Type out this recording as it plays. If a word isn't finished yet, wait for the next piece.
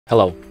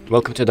Hello,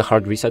 welcome to the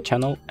Hard Reset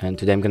channel, and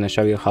today I'm going to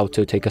show you how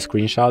to take a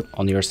screenshot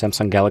on your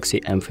Samsung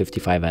Galaxy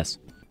M55s.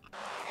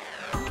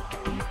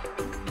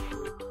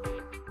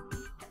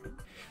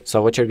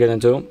 So what you're going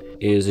to do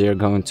is you're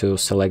going to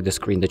select the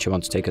screen that you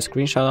want to take a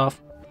screenshot of.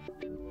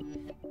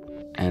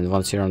 And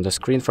once you're on the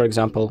screen, for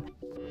example,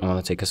 I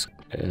want to take a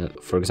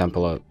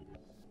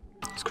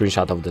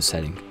screenshot of the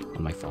setting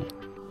on my phone.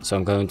 So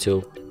I'm going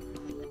to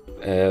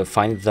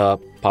find the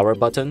power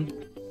button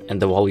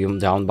and the volume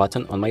down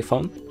button on my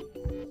phone.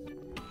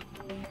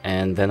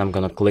 And then I'm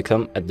gonna click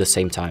them at the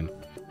same time.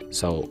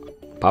 So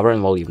power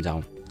and volume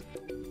down.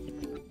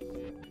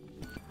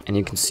 And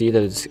you can see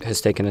that it has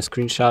taken a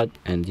screenshot,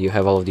 and you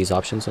have all of these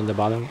options on the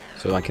bottom.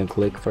 So I can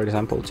click, for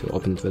example, to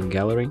open it with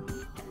gallery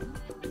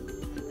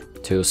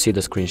to see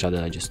the screenshot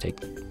that I just take.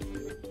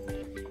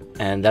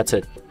 And that's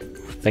it.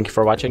 Thank you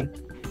for watching,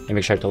 and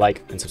make sure to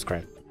like and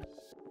subscribe.